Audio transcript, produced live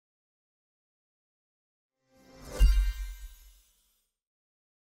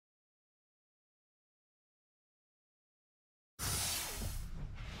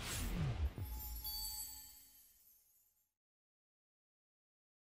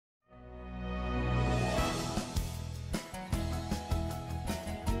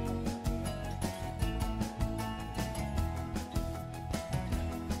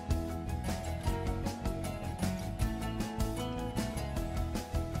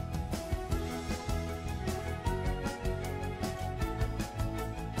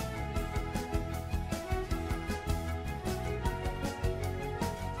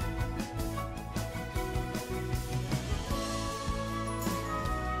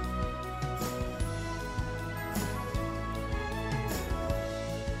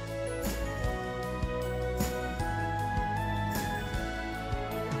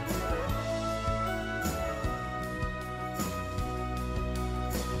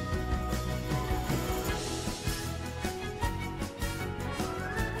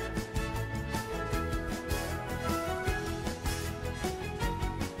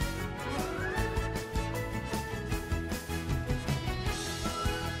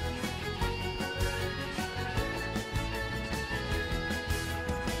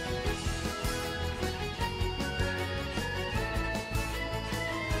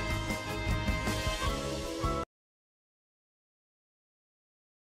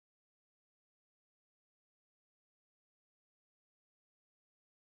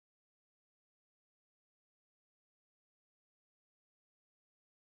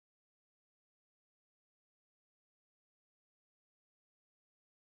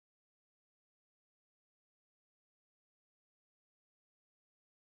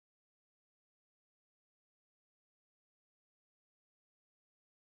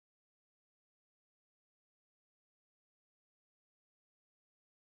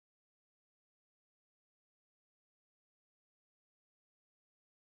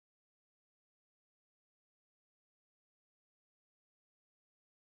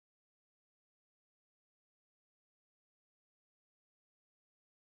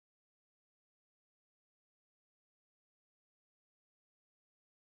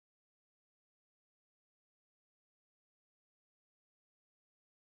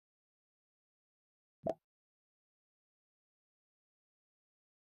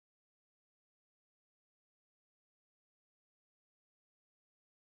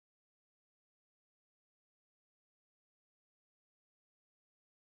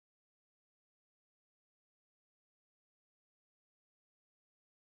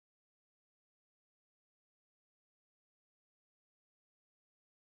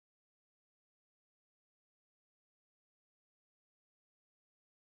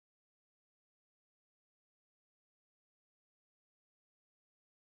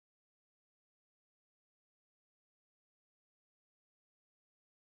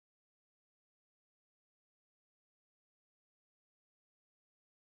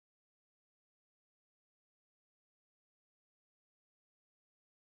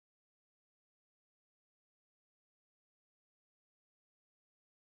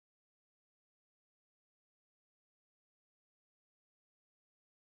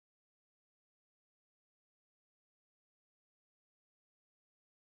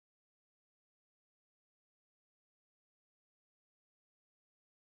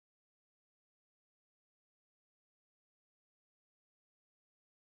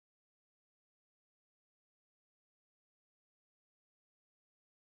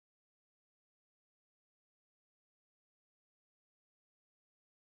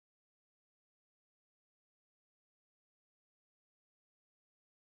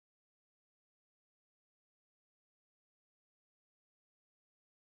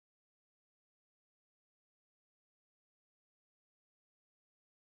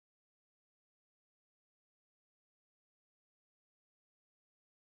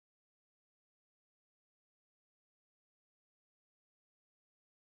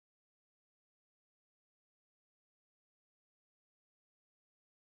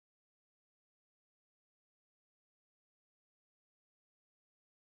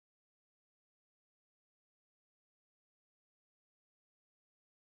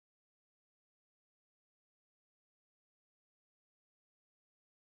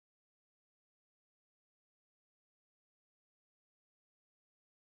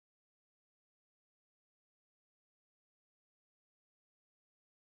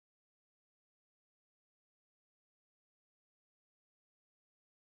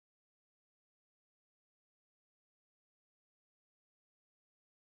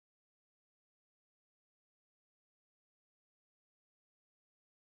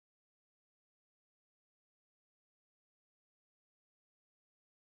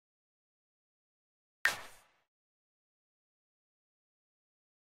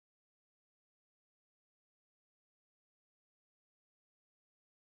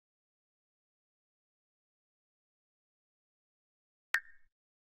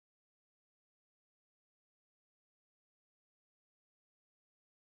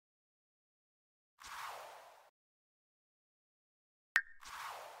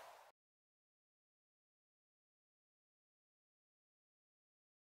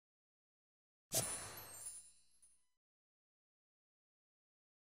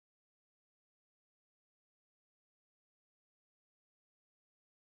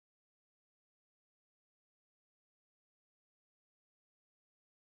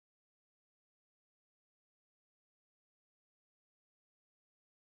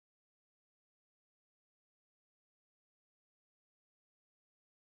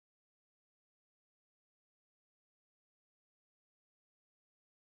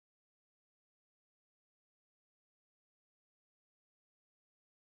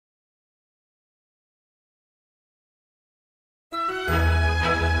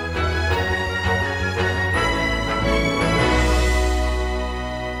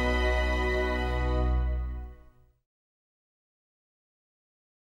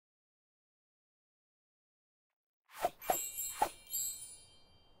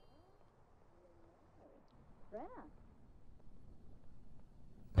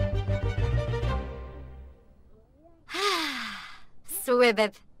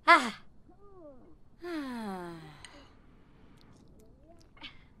Swibbib. Ah.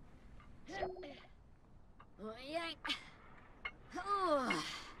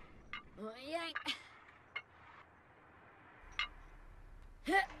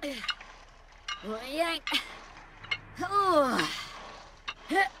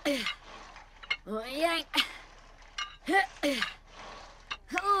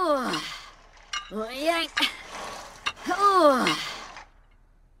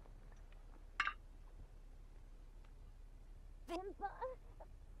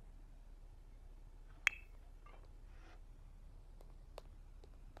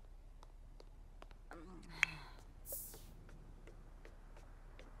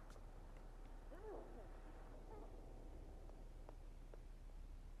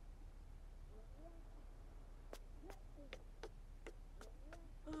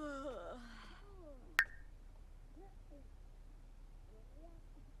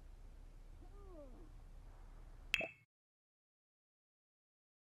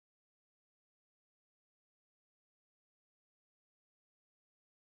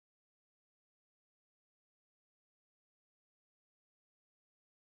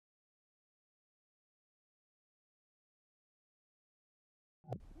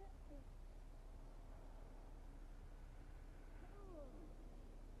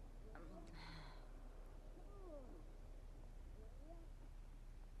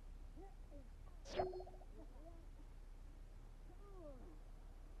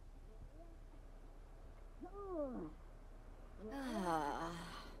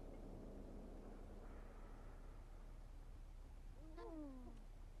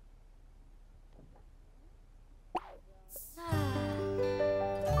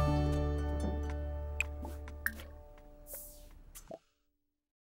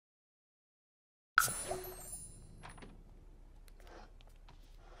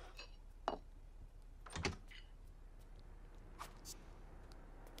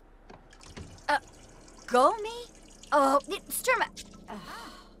 Go me? Oh, Sturma.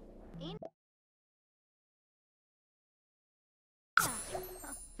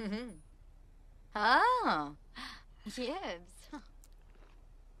 Oh, yes.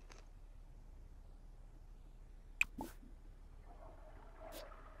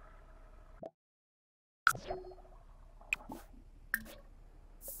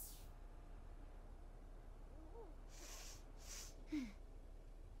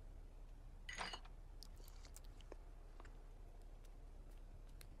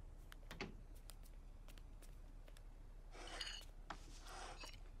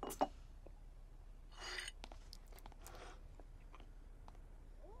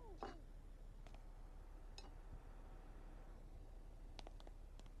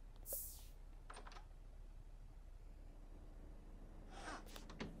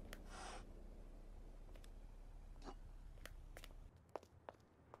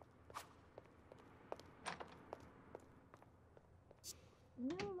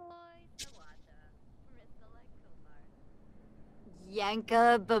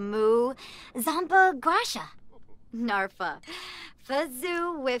 Yanka Bamu Zampa Grasha Narfa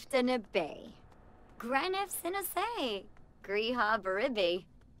Fazu Wiftana Bay Granif Sinase Griha Baribi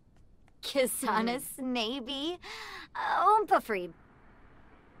Kisanas Nabi Umpafree.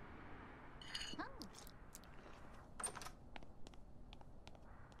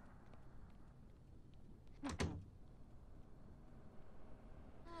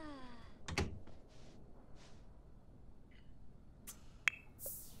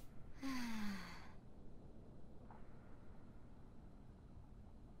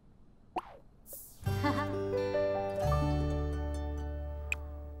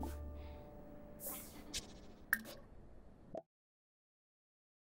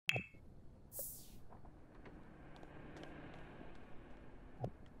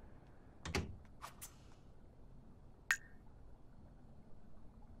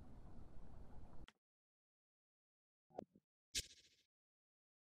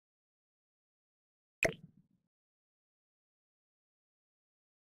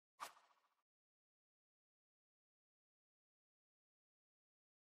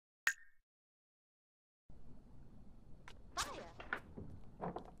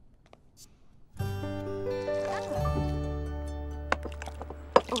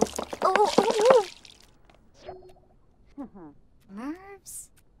 Mervs?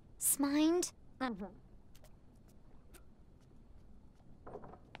 Smind?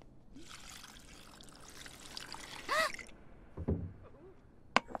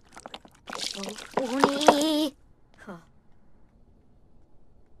 Uni!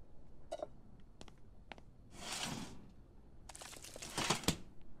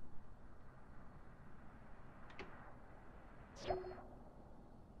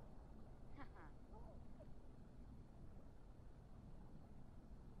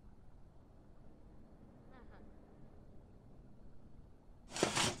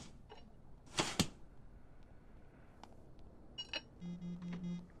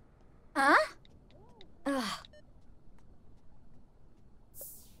 Huh? Ugh.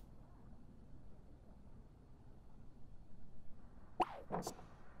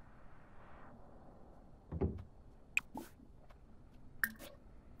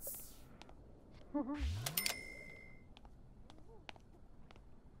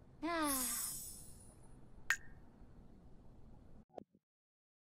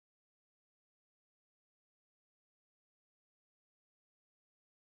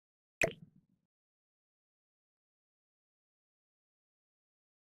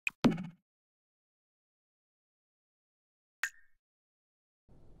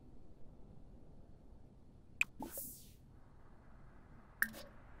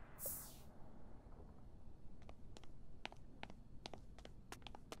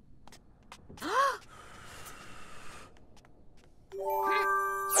 Ah.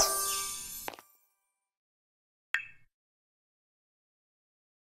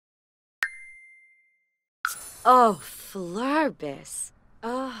 Oh, Flurbus.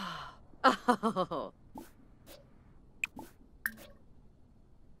 Oh. Oh.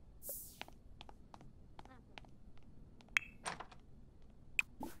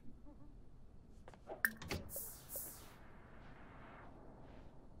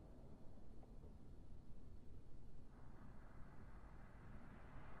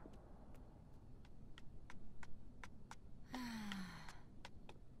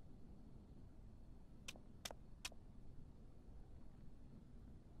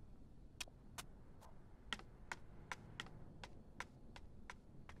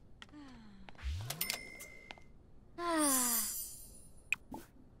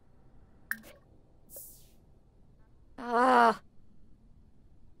 Ah. Ah.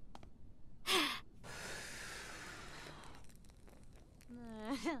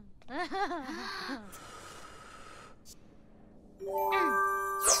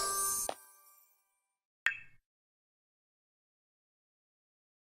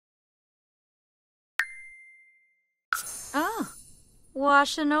 Oh.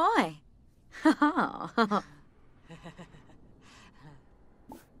 Washanoi. Oh.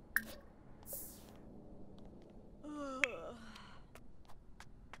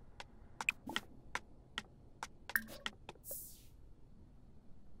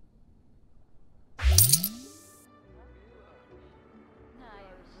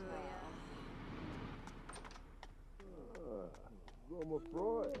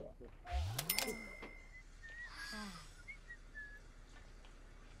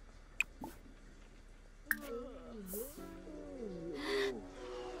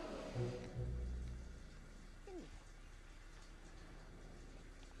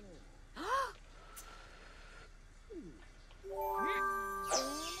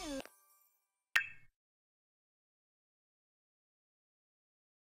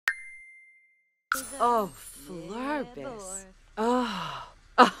 Oh, Flurbus. Oh.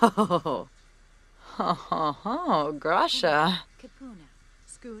 Oh. Ho, ho, ho, Grasha. Kapuna,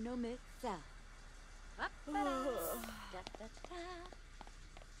 Skuno Mitza.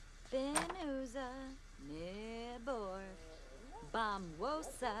 Benuza, Nibor,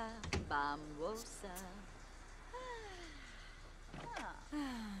 Bamwosa, Bamwosa.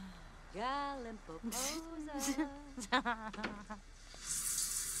 Galimpoposa.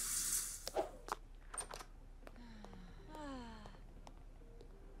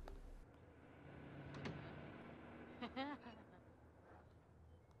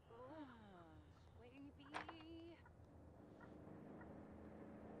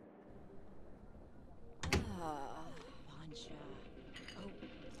 Pancha.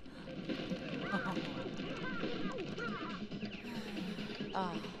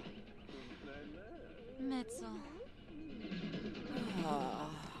 Oh. Mitzel.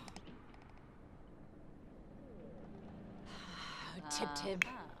 Tib Tib.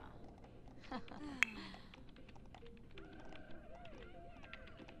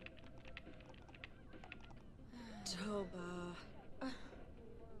 Toba.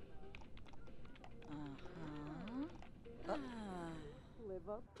 Live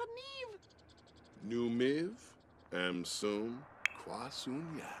up. Paniv. Numiv, Amsum,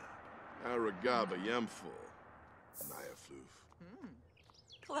 Kwasunya, Aragaba Yamful, Nyafloof.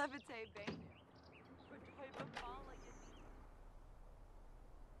 Clevite Bane.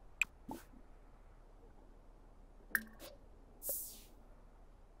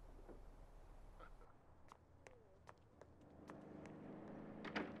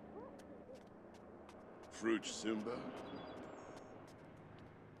 Fruch Simba.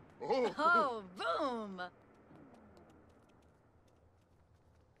 Oh! Oh, boom!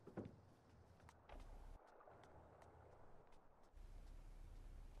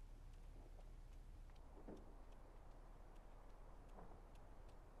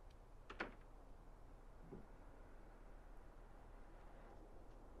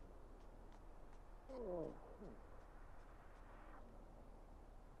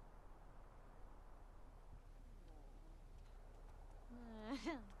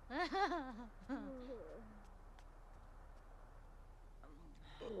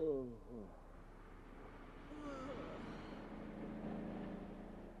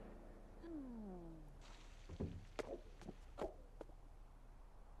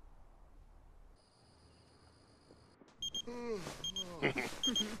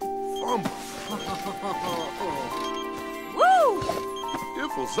 Fumble. Woo!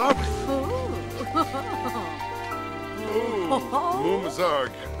 Iffle Zabi.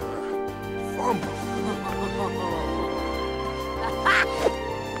 Mumazarg. Fumble.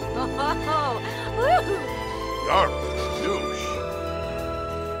 Yarp. Douche.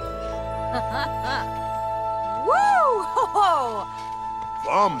 Woo!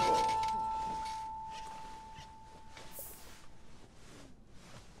 Fumble.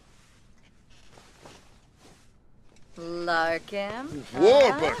 Larkin.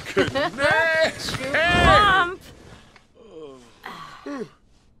 Warbuck. Bump!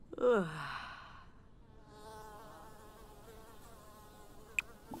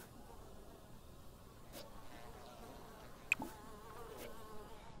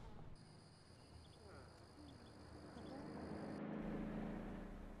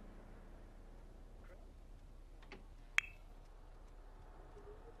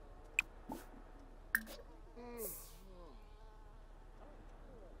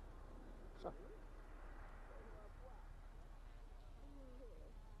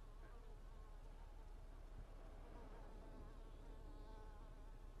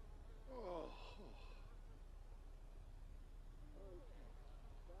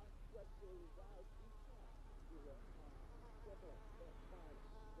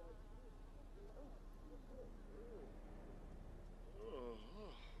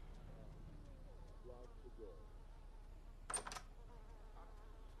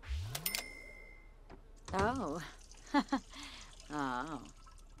 Oh. Oh.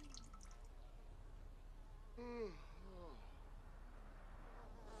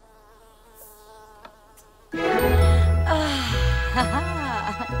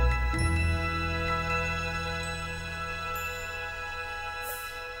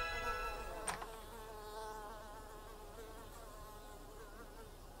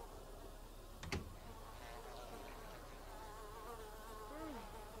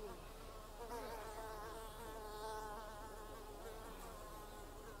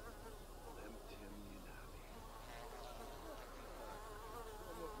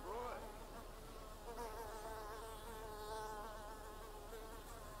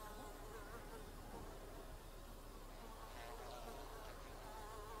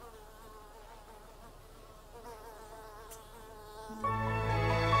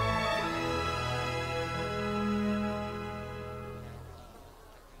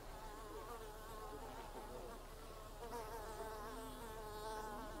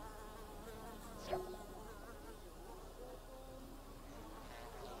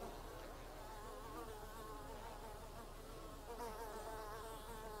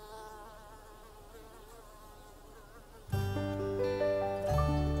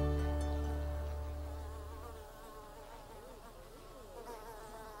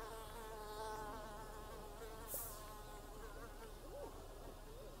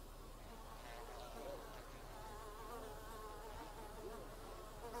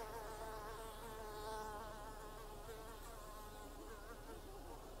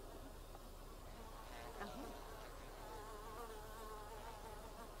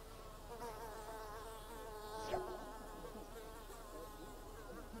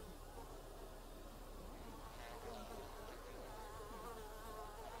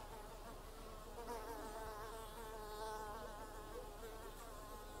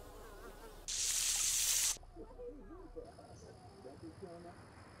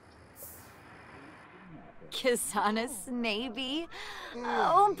 Kisanis, maybe.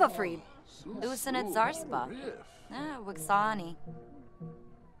 Umpafried. Usanet Zarspa. Wixani.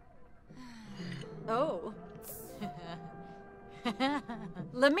 Oh.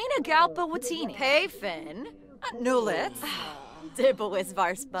 Lamina Galpa Watini. Payfin. Nulit. Dibawis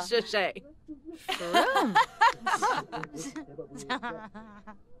Varspa. Shishay. Frum.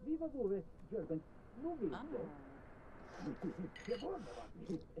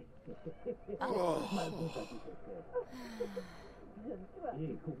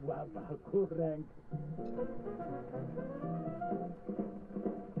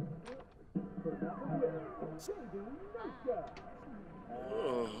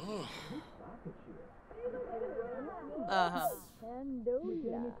 Uh-huh.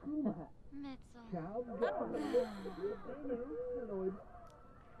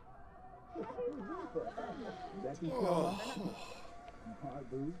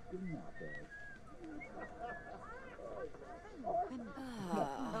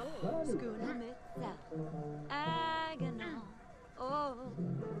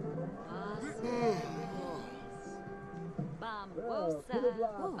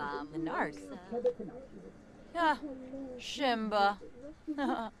 Ah, Shimba.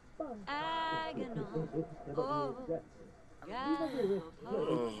 Agonal. Oh.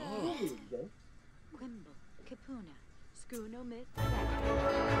 Quimble. Kipuna. Schoono mit.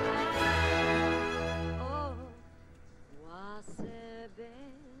 Oh. Wasebis.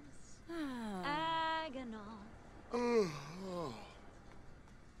 Agonal.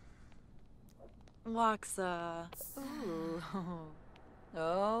 Waxa. Ooh.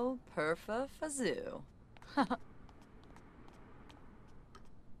 Oh, perfa fazoo.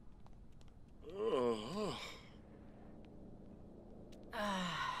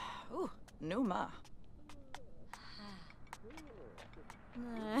 Ooh, Numa.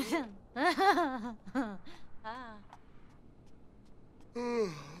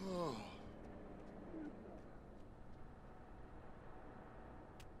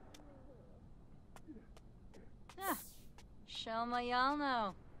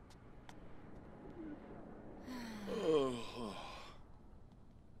 Shelmayalno.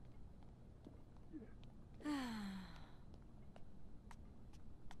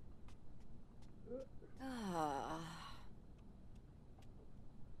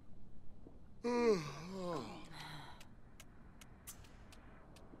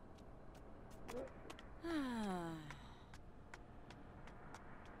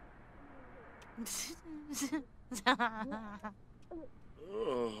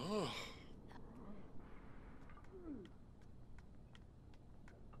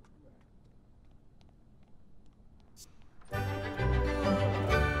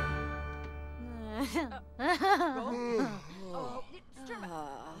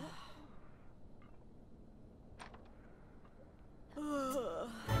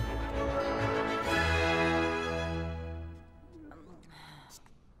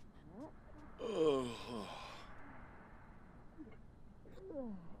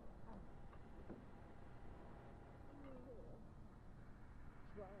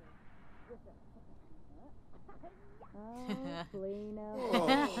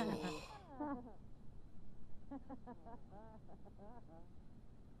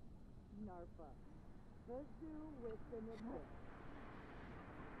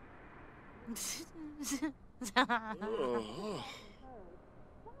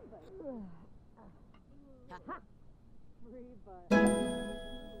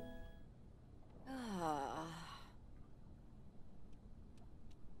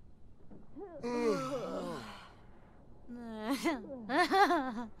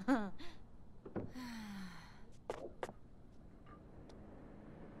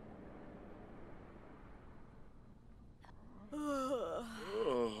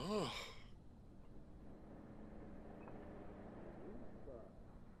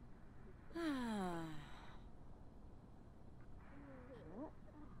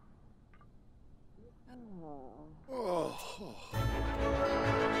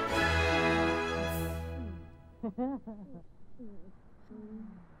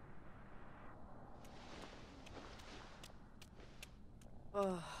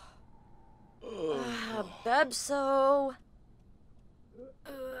 Bebso.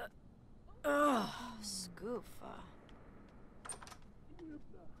 Scoofa.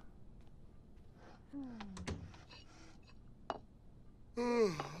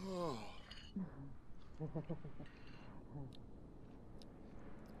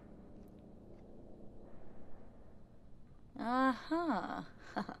 Uh-huh.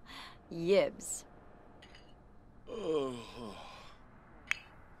 Yibs.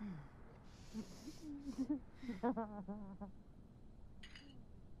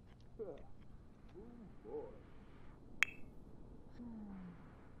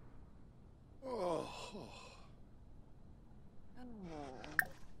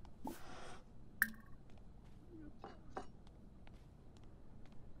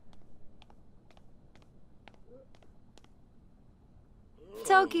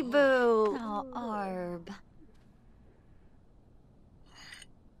 Tokiboo. Oh, Arb.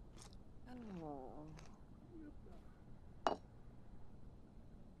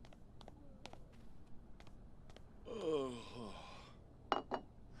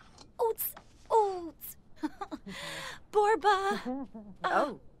 Oots, oots. Borba.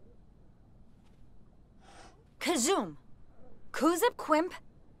 Oh. Kazoom. Kuzip Quimp.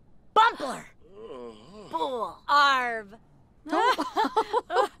 Bumpler. Bull. Arv.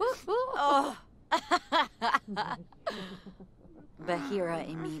 Oh. Bahira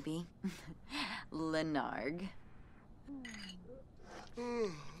Imibi. Lenarg.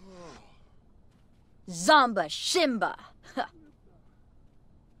 Zamba Shimba.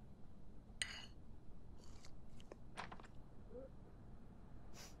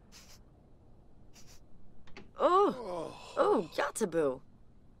 Yatabu.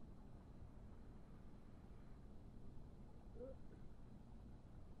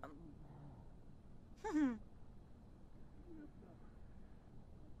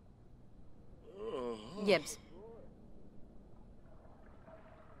 Yibs.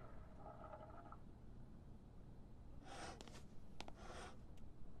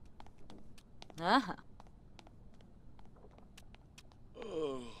 Uh-huh.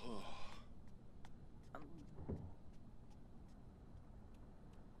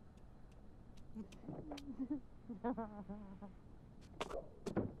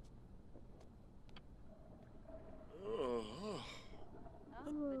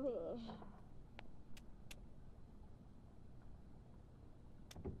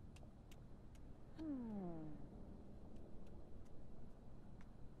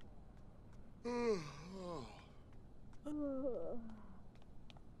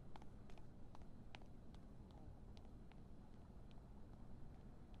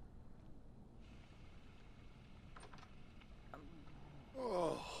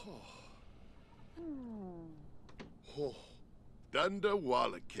 Dunda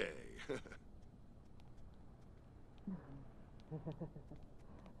Wallake.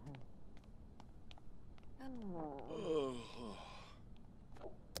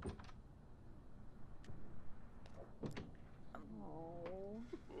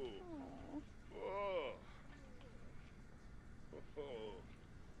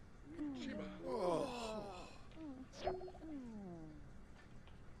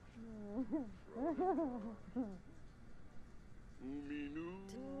 Uminu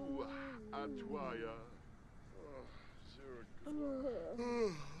Atwaya.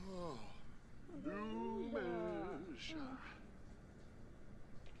 Lumesha.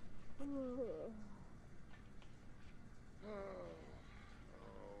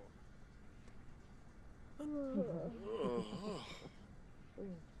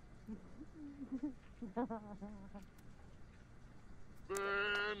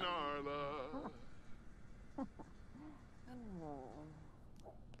 Bernarla.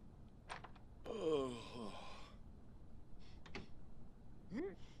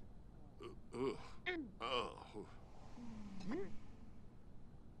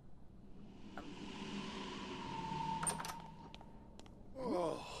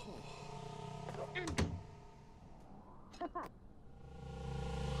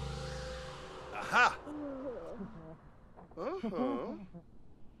 Aha! Uh-huh.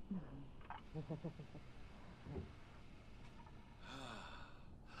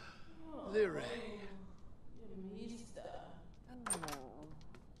 Lyre.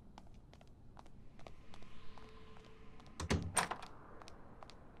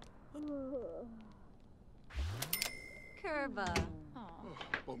 Curva.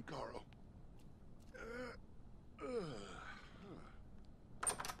 Bomcaro.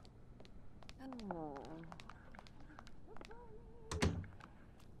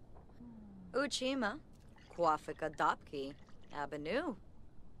 Uchima. Kwafika Dopki. Abanu.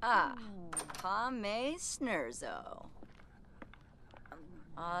 Ah. Pame Snurzo.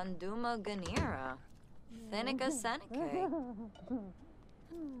 Anduma Ganira. Thenica Seneca.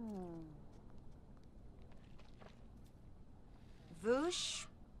 Vush.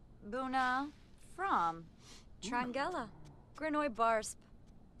 Buna. From. Trangella. Grinoy Barsp.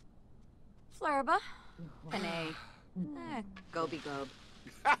 Flurba. Panay. Goby Gob.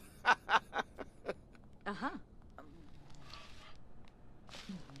 Uh-huh.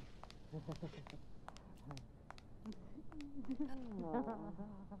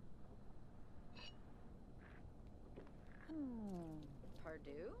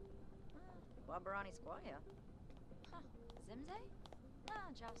 Purdue? Wabarani Squire. Huh. Zimze? Ah,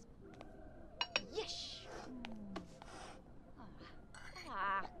 just. Yish!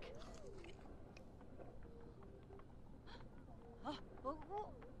 Ah.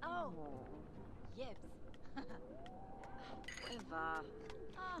 Oh. Yibs. Eva.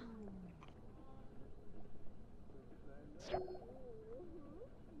 Ah.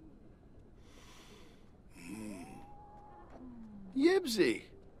 Yibsy.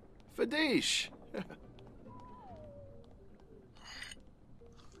 Fadish.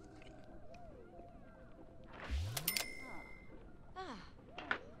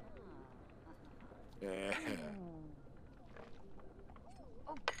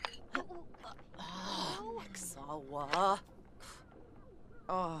 Exawa.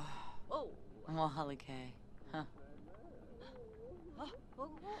 Oh. Wahalike. Huh.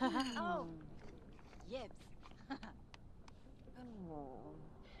 Oh. Yibs.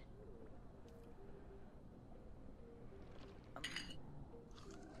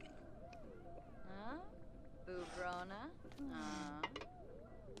 Bubrona.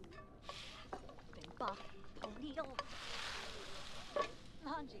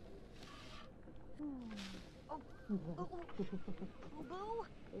 Boo.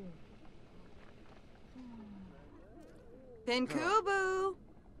 Pinkubu.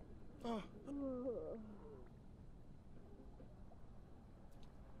 Oh,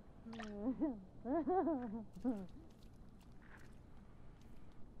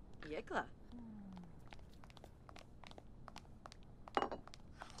 Yikla.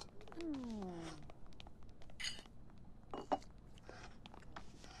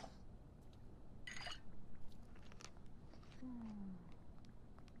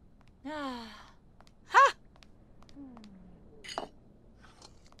 Ha!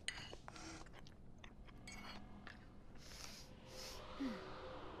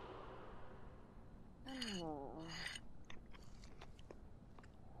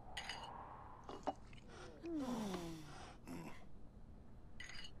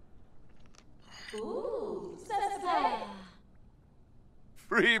 Ooh, Sesame.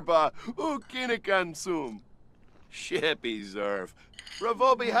 Friba, Ukinikansum. Sheppy Zerf.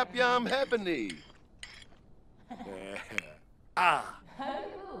 Ravobi Hapyam Hebony. Ah.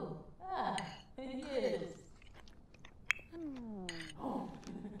 Hello. Ah, yes.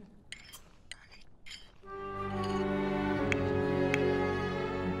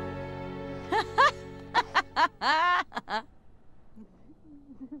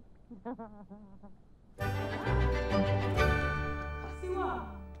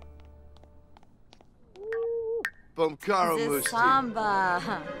 Bumkaro This Musti.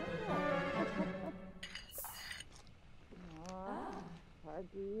 samba.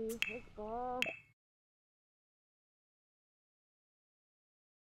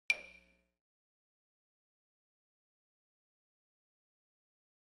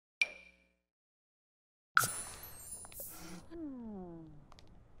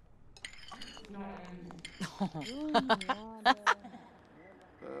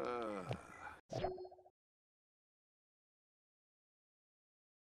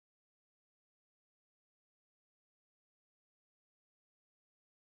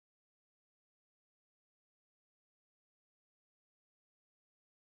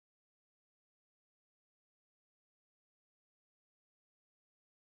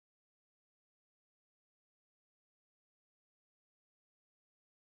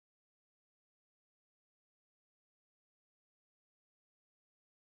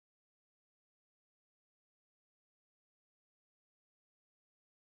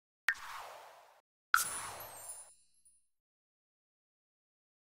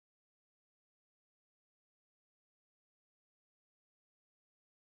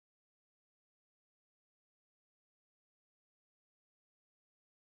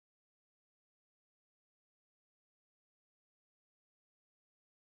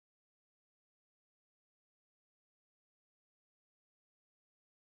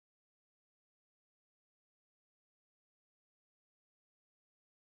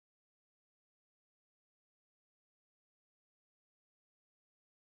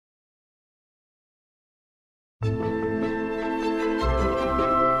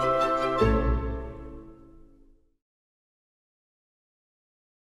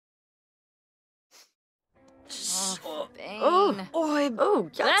 Oh, Bane. oh,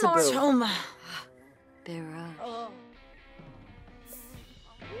 Yatsaboo. Toma. Barrage.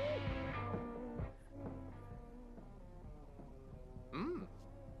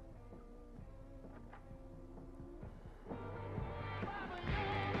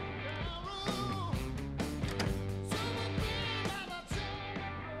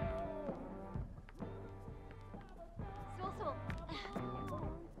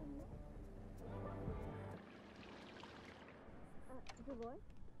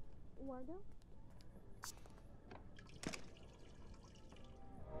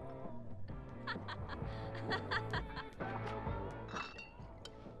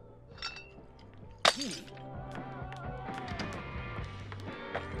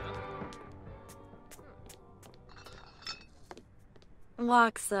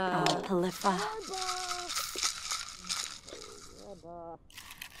 Loxa. Palifa.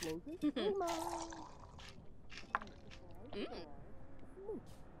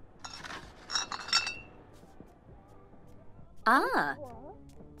 Ah.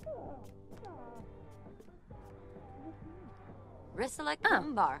 Rissalek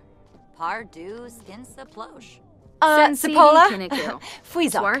Kumbar. Pardu Skinsa Plosh. Sensipola.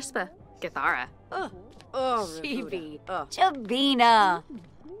 Fuiza. Swarspa. Gathara. Chibi. Chabina.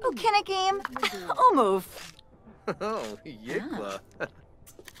 Ukinakim. Umuf. Oh, Yikla.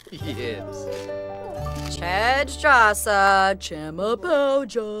 Yibs. Chedjasa.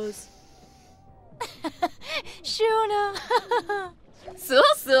 Chimapojas. Shuna. Sul.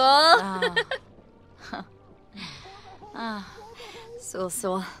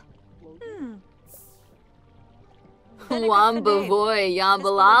 So. Wamba voy,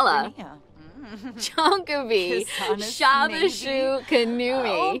 yambalala. Chonkavi, Shabashu,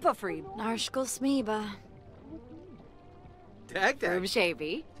 Kanumi. Opafri. Narshkol Smiba. Dag dag.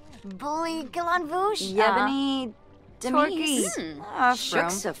 Shavi. Bully Galanvush. Yeah. Yevany Torquis. Demis.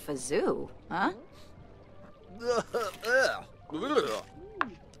 Shuksa Fazoo. Huh?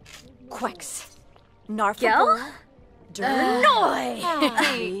 Quix. Narfagel. Dernoy.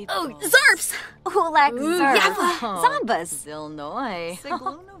 Oh, Zarps! Ulak Zerf. Yava. Zombas. Zilnoy.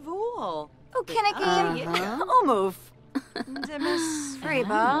 Siglunavul. Ukinaki. Omuf. Demis.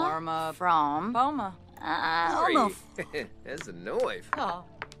 Freba. Norma. From. Boma. Omuf. That's a knife.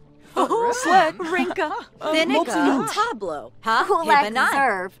 Sled. Rinka. Vinica. Tableau. Ulak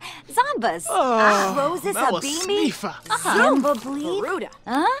Zerf. Zombas. Roses Abimi. Zimba Bleed.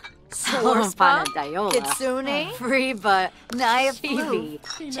 Huh? Sorspa. Kitsune. Freba. Naya Flu.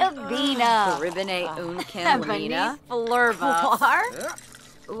 Chabina. Ribine Ebony. Flurba.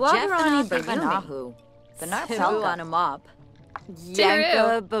 Wagarani Banahu. Sibu on a mop.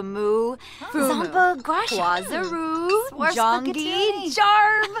 Yanka Bamu. Zamba Grasha. Wazaru. Jongi.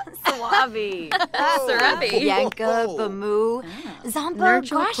 Jarb. Swabi. Sarabi. Yanka Bamu. Zamba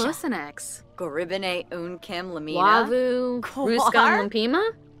Nurture Grasha. Closenex. Goribine Unkim Lamina. Wavu. Ruskan Lumpima.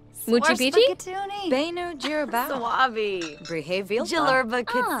 Muchi Pichi. Benu Jirabao. Swabi. Brihe Jilurba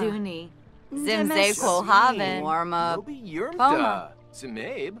Kitsuni. Zimze Quohaven. Warma. Obi Yermda. Boma.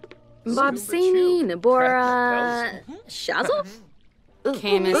 Zimabe. Bobsini. Nabora. Shazzle.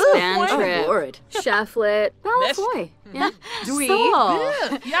 Camus Bantrip. Lord. Cheflet. Balafoy. Yeah.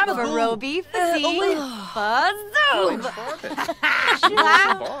 Dweeb. Yabba. Varobi Fizzy. Fuzzob.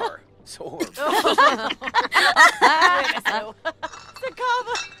 Bar. Sword.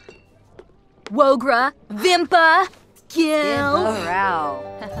 Wogra. Vimpa. Gil. Morale.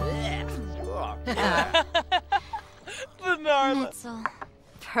 Banarla.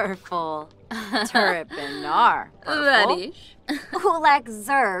 Purple. Turpinar. Vadish. Ulak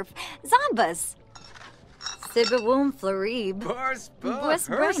Zerf. Zombas. Sibawum Florib. Barspa. West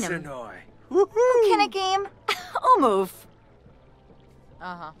Brainham. Hersenoi. Kinagame. Omuf.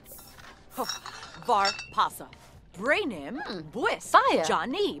 Var Pasa. Brainim. Bwis. Fire.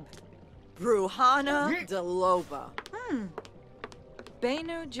 Janib. Bruhana Deloba.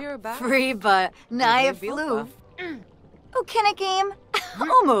 Benu Jirabao. Freba. Naya Flu. Kinagame.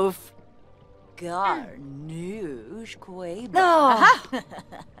 Omuf. Garnouche Quabe. No.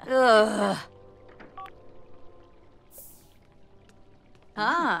 Ugh.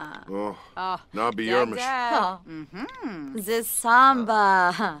 Oh, Nabi Yermish.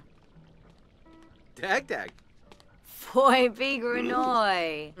 Zisamba. Dag dag. Foy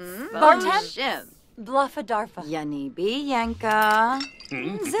Bigranoi. Bartem. Shim. Bluffadarfa. Yanibi Yanka.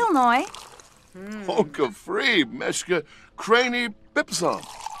 Zilnoi. Honka free. Meshka Craney Bipsum.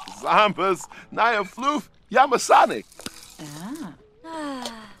 Zambas Naya Floof Yamasani.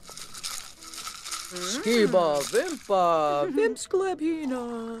 Skiba Vimpa. Vimsklebina.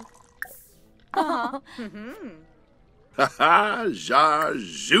 Haha,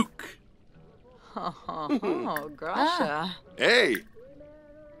 Jarjuk. Oh, Grasha. Hey.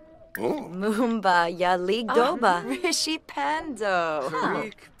 Oh. Mumba Yaligdoba. Rishi Pando.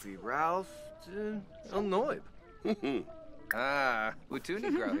 Tariq, be Ralph, Illinois. Utuni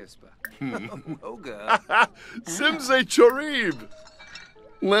Grauhispa. Oga. Simze Chorib.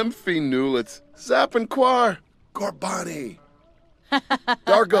 Lemfi Nulitz. Zappin Quar. Gorbani.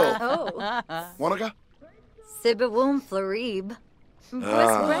 Dargo. Wanaga? Sibawum Florib.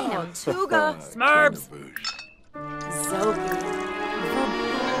 Ah. Brainham. Tuga. Smerbs. Zobi.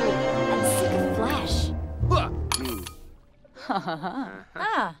 And Sick Flash.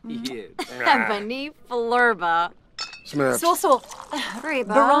 Ebony Flurba. Smash.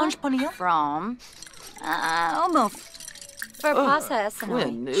 Freba. Barange Pania. From. Omuf. Verpasa Essenoi.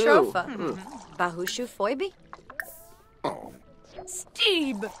 Trofa. Bahushu Foibi. Oh.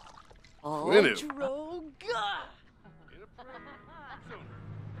 Steve. Winu.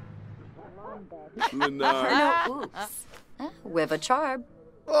 Linar. Oops. With a charb.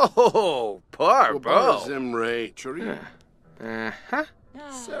 Oh, Parbo. Zimray. Chorib. Uh-huh.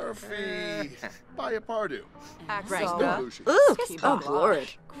 Seraphi. Bayapardu. Axel. Ooh. Oh, Lord.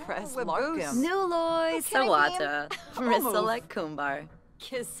 Cress Larkum. Nuloi Sawata. Risala Kumbar.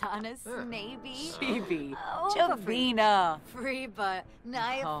 Kisanis Navy. Chibi. Javina. Freba.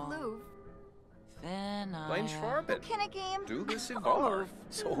 Naya Floof. Blaine Schwarben. Kinagame. Duga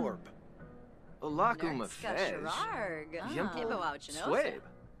Sorb. Olakuma Fez. Shararg. Yimple. Tibo Ouchinosa. Swabe.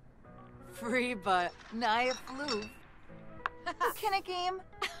 Freba. Naya Floof. Kinnikim.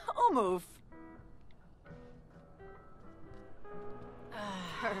 Move.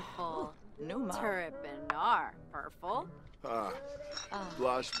 Purple. Numa. Turripinar. Purple.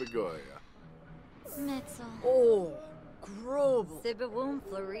 Blash Begoya. Mitzel. Oh, Grobel. Sibawum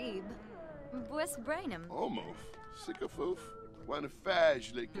Florib. Bwis Brainum. Almof. Sycophoof.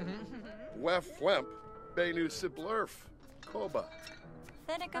 Wanafaj Licken. Wef Wemp. Benu Siblurf. Koba.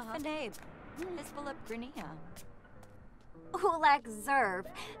 Fenica Fenabe. Hispalip Grinia. Ulak Zerv.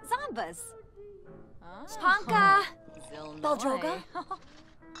 Zombas. Spanka. Baldroga.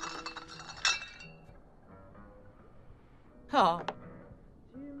 Oh.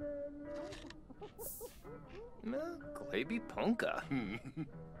 Glaby Punka.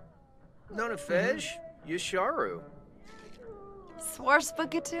 Nonafej, Yasharu.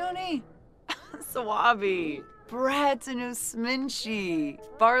 Swarspagatuni. Swabi. Bratanu Sminchi.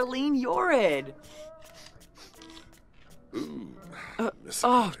 Barleen Yorid. Ooh.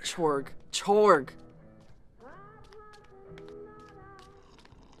 Oh, Chorg. Chorg.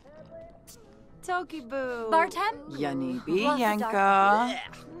 Tokiboo. Bartem. Yanibi Yanka.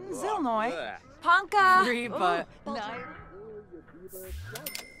 Zilnoy. Panka. Reba.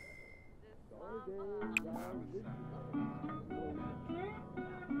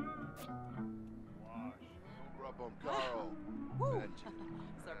 Rubum Carl.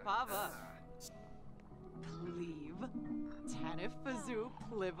 Sarpava. Cleave. Tanif Fazoo.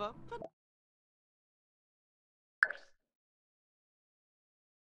 Pliva.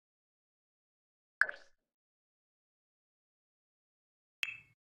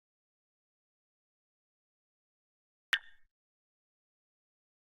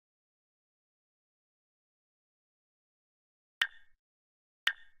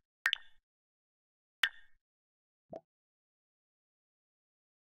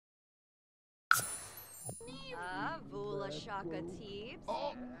 Vula Shaka Teeps.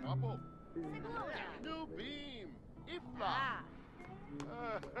 Oh, Apple. New beam. Ifla.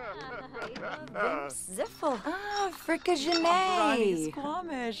 Ziffle. Fricka Janae.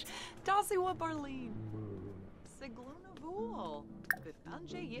 Squamish. Dasiwa Barleen. Sigluna Vool.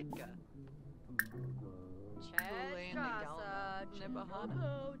 Bifanje Yitka.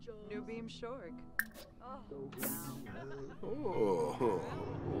 Nibahana. New Beam Shorg. Oh,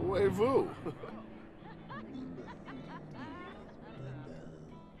 Wevu.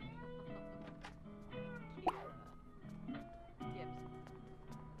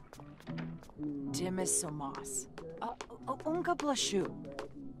 Dimis Somas. Unga Blashu.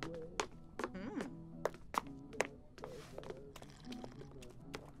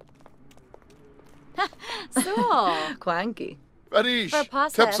 Sool. Quanky. Barish.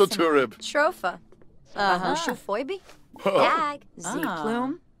 Verpasa Tepsoturib. Tropha. Shufoibi. Dag.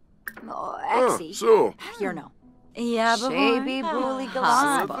 Z-Plume. Exy. So. Purno. Shaby Bruli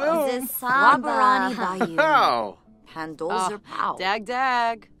Galan. Zisamba. Bayou. How? Pandolzer Pow. Dag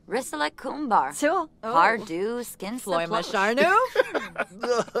Dag. Rissalek Kumbar. Sool. Pardu. Skin Floima Supply. Sharnu.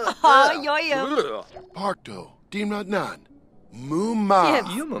 Yoyo. Parkdo. Dimnat Nan. Muma.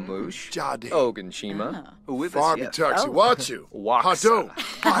 Yumamush. Jade. Oganshima. Farby Taxi. Watchu. Waksa. Hado.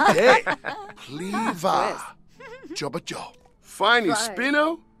 Hade. Pliva. Jobajo. Finey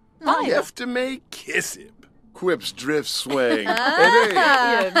Spino. Yeftame Kissib. Quips Drift Swing.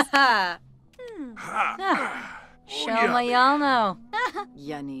 Shomayalno.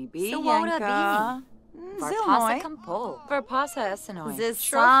 Yanibi Sawota Yanka. Varpasa Kampol. Verpasa Essenoi.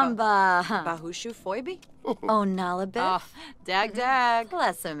 Zisamba. Bahushu Foibi. Onalabit. Dag Dag.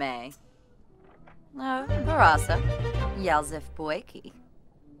 Plesame. Barasa. Yalzif Boyki.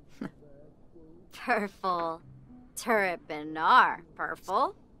 Purple. Turripinar.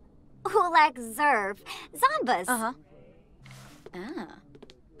 Purple. Ulak Zerv. Zombas.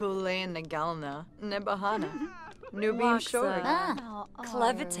 Bulayan Nagalna. Nebahana. Nubim Shorg.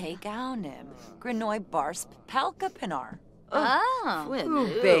 Clevite Gaunim. Grinoy Barsp Palka Pinar.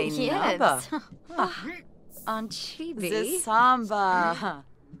 Ube Naba. On Chibi. Zisamba.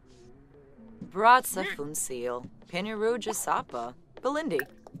 Bratsa Funsil. Piniruja Sapa. Belindi.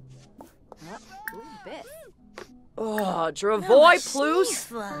 Bit. Oh, Dravoy Plus.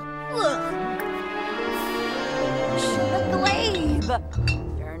 Glaive.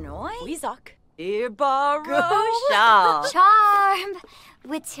 Vernoy. Weezok. Ibarosha. Charm.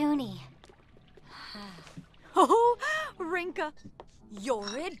 Wituni. Oh, Rinka.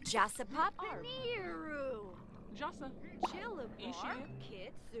 Yorid Jasapap. Niru. Jasa. Chilabar.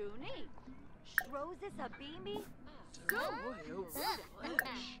 Kitsuni. Shrozis Abimi.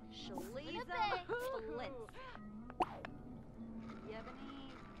 Shaliza. Flint. Yevani.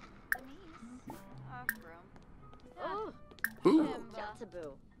 Denise. Afram. Boo.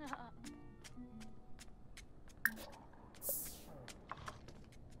 Taboo.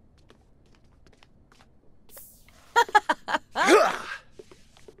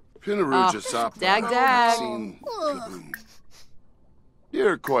 Pinaruja Sapa. dag dag. Seen Kaboom.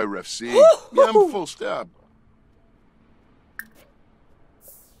 Dear Koi Ref C. Yam full stab.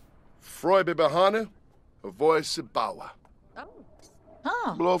 Freud Bahana. A voice Bawa.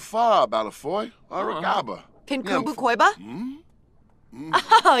 Huh. Blow far, Balafoy. Aragaba. Kinkubu Koiba? Hmm?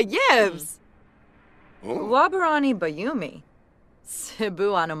 Ah, Yibs. Oh. Wabarani Bayumi.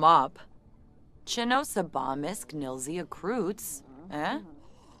 Sibu on a mop. Chino Sabamisk Nilzia Kroots. Eh?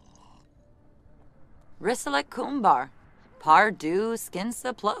 Risalek Kumbar. Pardu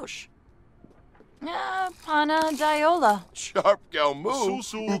Skinsa Plosh. Pana Diola. Sharp Galmoo.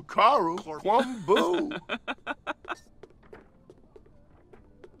 Ukaru. Kwambu.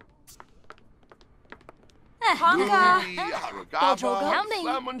 Panka. Aragaba.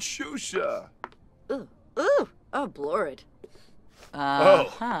 Lemon Shusha. Ooh. Oh, blorid. Huh.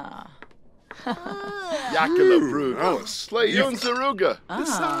 Yakala Brug. Slay Yun Zaruga.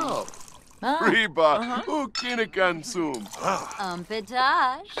 Desal. Reba. Ukinakan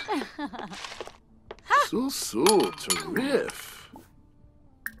Pitash. Sul Tarif.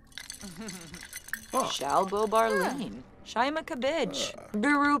 Shalbo Barleen. Shaima Kabij.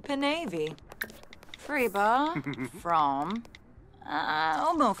 Buru Pinavi. Freba. From.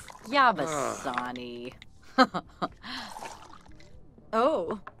 Almost Yabasani.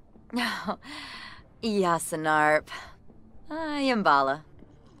 Oh. Yasanarp. Yambala.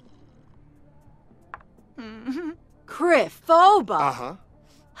 Krifoba.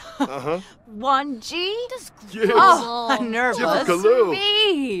 Wanji? Yes. Oh, nervous. Jibbakaloo.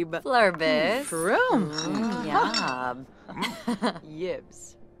 Beeb. Flurbus. Room. Yab.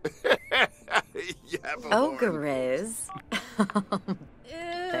 Yibs. Ogariz.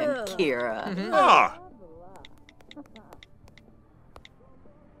 And Kira. Ah.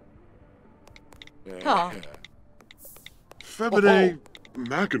 Oh. Febide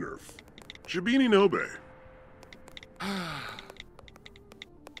Macanerf. Jabini Nobe.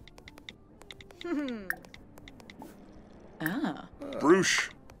 Bruce.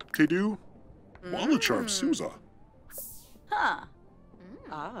 Tedu. Walacharp Souza.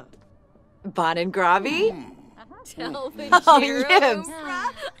 Bon and Gravi? Delvin Oh, Hero. Yibs.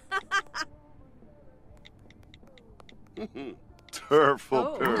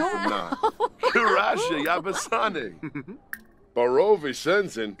 Turful Perfuman. Karasha Yabasani. Barovi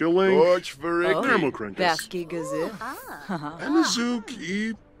Sensen. Gilling. Torch Variki. Thermocrancus. Basky Gazoo. Anazook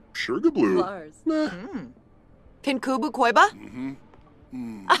E. Sugarblue. Lars. Meh. Kinkubu Koiba?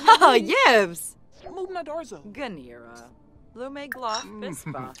 Oh, Yibs. Ganira. Lume Gloff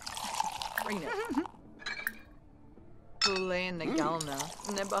Bispa. Pule Nagalna.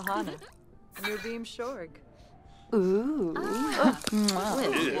 Nebahana. Nubim Shorg. Ooh.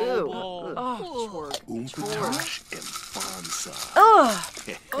 Umpatash and Bonsa.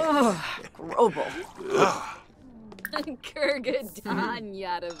 Grobel. Kurgadon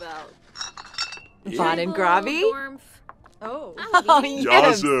Yadavel. Bon and Gravi? Oh. Oh, Yibs.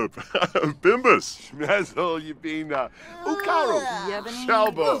 Yazip. Bimbus. Mazol Yabina. Ukaru. Yebony.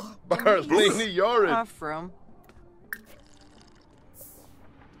 Shalbo. Barlini Yorin. From.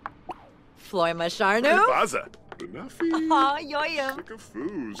 Floy Masharnu? Baza. Benuffy. Oh, Yoyam.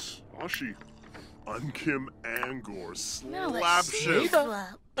 Sycophus. Ashi. Unkim Angor. Slapship.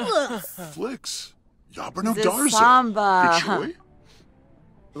 Flicks. Yabrano Darza. Samba. Bichoy.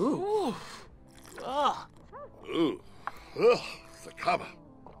 Ooh. Ooh. Ugh. Sakaba.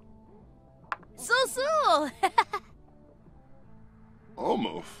 So.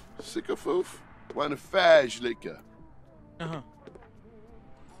 Almost. Sycophoof. Wanafaj Lika.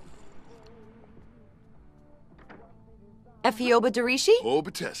 Efioba Darishi? Oh,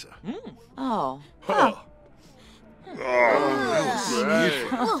 Batessa. Oh. Huh.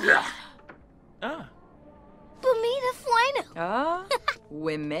 Yeah. Bumita Flino. Ah.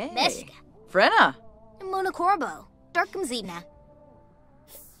 Wime. Meska. Frenna. Monacorbo. Darkum Zina.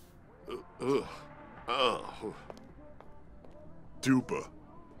 Ugh. Oh. Dupa.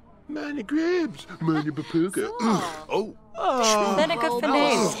 Many gribs. Many bapuka. Oh. Seneca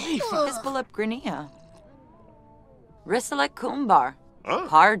Finale. Hisbalip Grinia. Risalek Kumbar.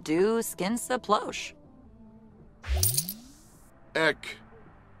 Pardu Skinsa Plosh. Ek.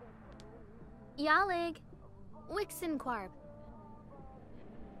 Yalig. Wixen Quarb.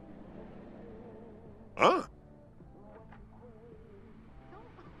 Huh?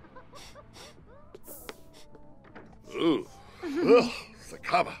 Ooh. Ugh.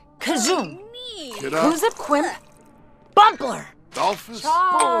 Sakaba. Kazoom. Get up. Who's a quimp? Bumpler! Dolphus?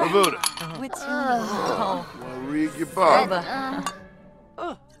 Char. Ravuda. Warigi Bob.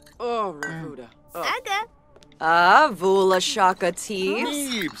 Oh, Ravuda. Aga. Vula Shaka Teeves.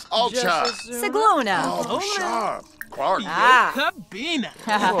 Neebs. Alcha. Sigluna. Oh, sharp. Clark. Cabina.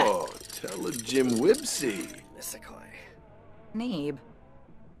 Oh, tell a Jim Wibsey. Missakoy. Neeb.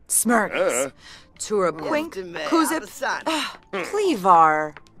 Smirgus. Turapquink. Kuzip.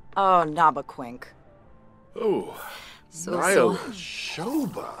 Cleavar. Oh, Nabaquink. Oh, So. Niall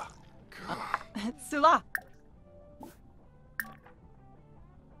Shoba. Sula.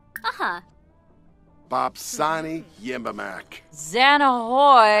 Bopsani Yembamak.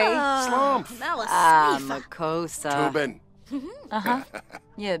 Xanahoy. Slump. Makosa. Tubin.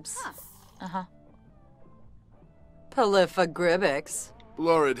 Yibs. Polyphagribix.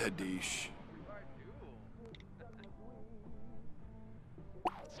 Blorid Hadish.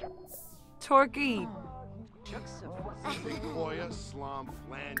 Torquay. Koya Slum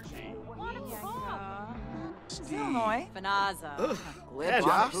Flangy. Illinois. Vanaza. Ja.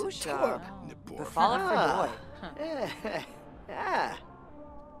 Glibba. Nipor. Befala Fredoy.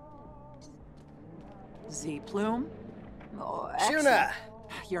 Z Plume. Oh, Shuna.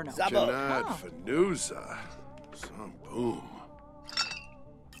 You're no. Zabo. Janad Fanuza. Some boom.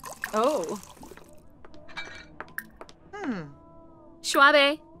 Oh.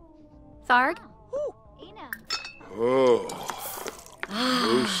 Schwabe. Tharg. Oh.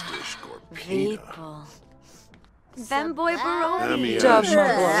 Moostish Gorpina. Femboy Baroni. Amiash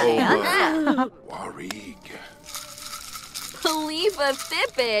Dubma. Warig. Khalifa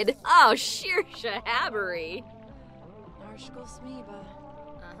Thipid. Oh, sheer shahabbery. Narshkal Smeeba.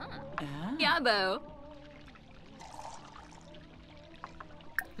 Yabo.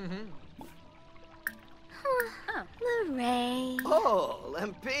 Lorray. Oh,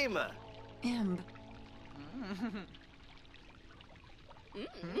 Lampima. Imb.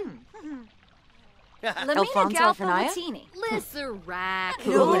 Lamina Alfonso Alfanaya? Galpalatini. Lisserac.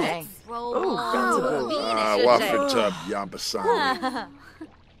 Lune. Waffetub Yambasani.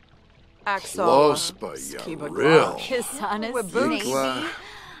 Axel. Lospa Skiba Yaril. Kisanis. Igla.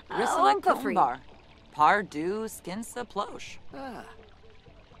 Risalek Kumbar. Pardu Skinsa Plosh.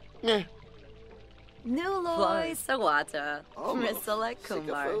 Nuloy Sawata. Risalek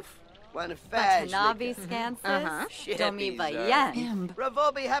Kumbar. Wanafaj. Watanabe Skansis. Domi Bayen. Imb.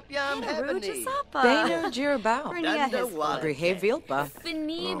 Ravobi Hapyam Ruja Heavenly. Sapa. Dana Jirabao. Brunea Dunda Hispa. Walla. Brihe Vilpa.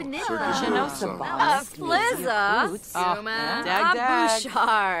 Benib Nibba. Chinosa Boss. Flizza. Suma. Dag Dag.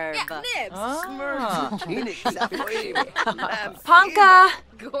 Abusharb. Nibs. Ah. Phoenix Zapoim. Panka.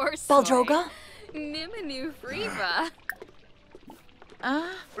 Gorsoy. Baldroga. Nimanu Freeba.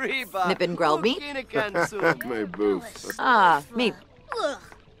 Reba. Nippin Grelby. Kinakansum. My booth. Me.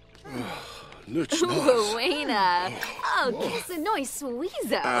 Nuch. Uwena. Oh, Kisanoi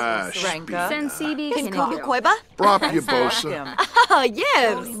Sweeza. Ash. Ranka. Sensibi Kinkubu Kinkubu. Koiba. Brop you, Bosa. Oh,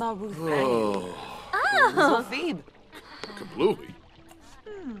 yes. Oh. Phoebe. Kablooey.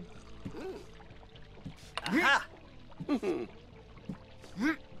 Aha.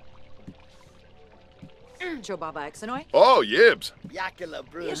 Chobaba Exanoy. Oh, Yibs. Yakula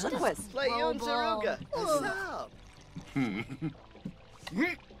Brew. Yes, Liquist. Playun Zaruga.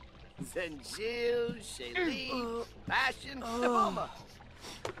 Zenjil, Shaylee, Passion, Naboma.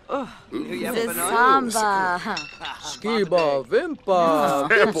 Zisamba. Skiba, Vimpa.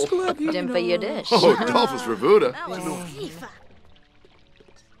 Apple. Dimpa Yiddish. Oh, Dolphus Ravuda.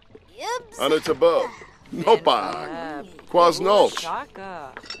 Yibs. Anatabo. Nopa. Quasnolch.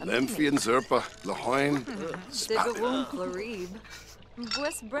 Shaka. Lemphian Zerpa. Lahoin. Digawum Clarib.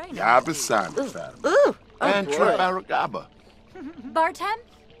 Bwis Brain. Yabasan. And Tribaragaba. Bartem.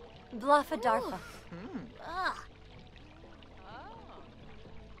 Bluffa Darfa.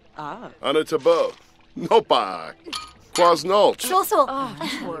 Anatabo. Nopa. Quasnolch. Sulsul.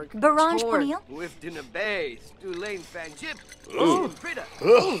 Baranj Poniel. Whiffed in a bay, Stulane Fanjip. Ooh. Prida.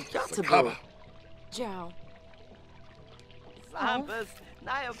 Kaba. Jow. Sambas,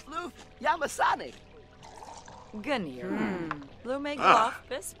 Naya Floof, Yamasani. Ganir. Lume Gloff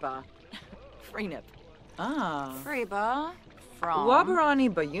Bispa. Freenip. Freba. From. Wabarani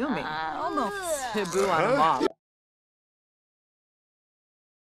Bayumi. Almost. Hibu on a mob.